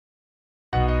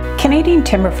Canadian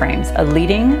Timberframes, a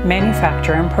leading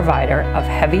manufacturer and provider of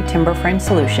heavy timber frame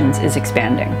solutions, is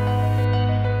expanding.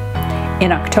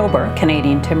 In October,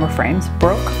 Canadian Timberframes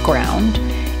broke ground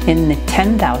in the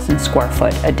 10,000 square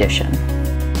foot addition.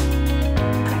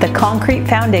 The concrete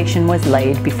foundation was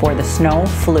laid before the snow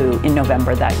flew in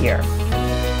November that year.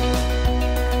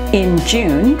 In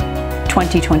June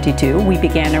 2022, we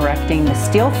began erecting the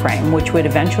steel frame, which would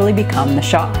eventually become the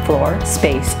shop floor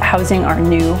space housing our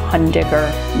new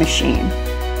Hundegger machine.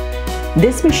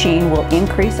 This machine will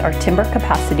increase our timber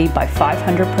capacity by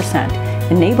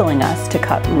 500%, enabling us to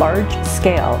cut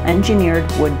large-scale engineered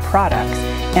wood products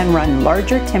and run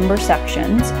larger timber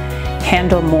sections,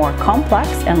 handle more complex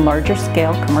and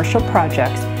larger-scale commercial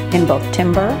projects in both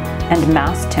timber and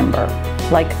mass timber,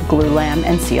 like glulam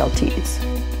and CLTs.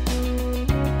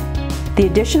 The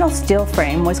additional steel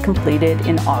frame was completed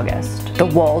in August. The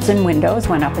walls and windows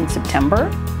went up in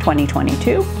September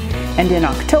 2022, and in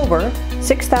October,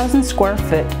 6,000 square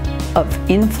foot of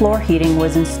in-floor heating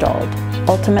was installed,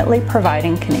 ultimately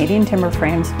providing Canadian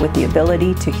Timberframes with the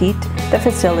ability to heat the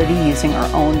facility using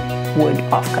our own wood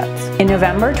offcuts. In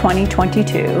November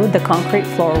 2022, the concrete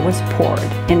floor was poured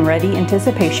in ready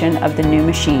anticipation of the new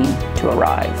machine to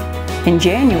arrive. In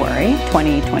January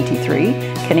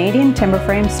 2023, Canadian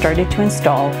Timberframes started to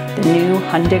install the new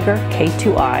Hundegger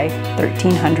K2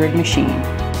 1300 machine.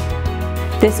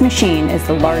 This machine is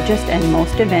the largest and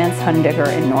most advanced Hundegger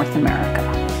in North America.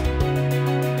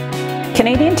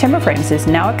 Canadian Timberframes is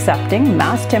now accepting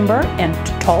mass timber and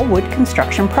tall wood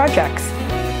construction projects.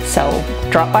 So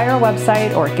drop by our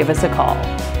website or give us a call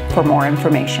for more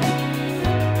information.